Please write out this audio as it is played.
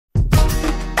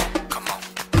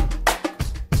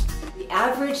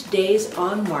average days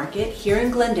on market here in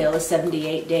Glendale is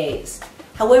 78 days.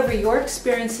 However, your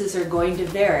experiences are going to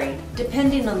vary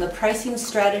depending on the pricing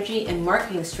strategy and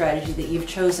marketing strategy that you've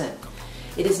chosen.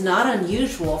 It is not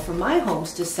unusual for my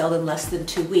homes to sell in less than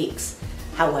 2 weeks.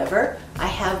 However, I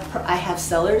have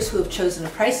sellers who have chosen a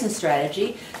pricing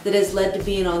strategy that has led to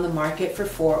being on the market for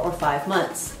 4 or 5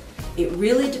 months. It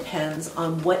really depends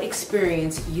on what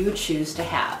experience you choose to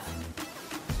have.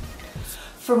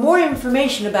 For more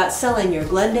information about selling your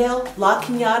Glendale, La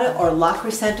Cañada, or La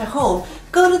Crescenta home,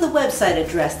 go to the website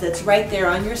address that's right there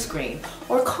on your screen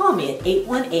or call me at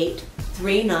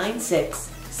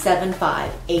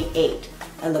 818-396-7588.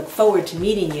 I look forward to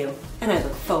meeting you, and I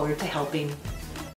look forward to helping.